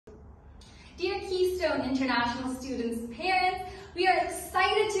Keystone International students' parents. We are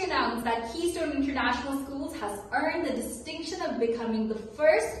excited to announce that Keystone International Schools has earned the distinction of becoming the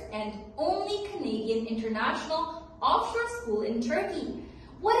first and only Canadian international offshore school in Turkey.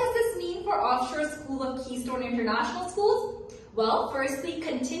 What does this mean for Offshore School of Keystone International Schools? Well, firstly,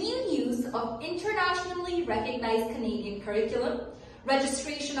 continued use of internationally recognized Canadian curriculum,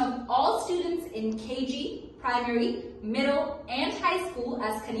 registration of all students in KG, primary, middle, and high school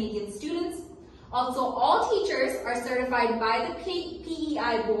as Canadian students. Also, all teachers are certified by the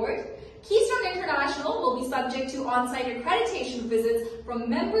PEI Board. Keystone International will be subject to on-site accreditation visits from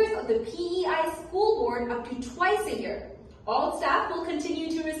members of the PEI School Board up to twice a year. All staff will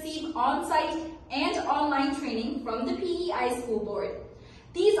continue to receive on-site and online training from the PEI School Board.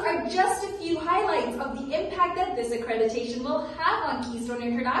 These are just a few highlights of the impact that this accreditation will have on Keystone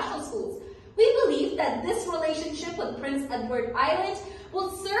International Schools. We believe that this relationship with Prince Edward Island will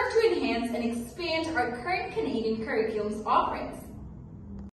serve to enhance and expand our current Canadian curriculum's offerings.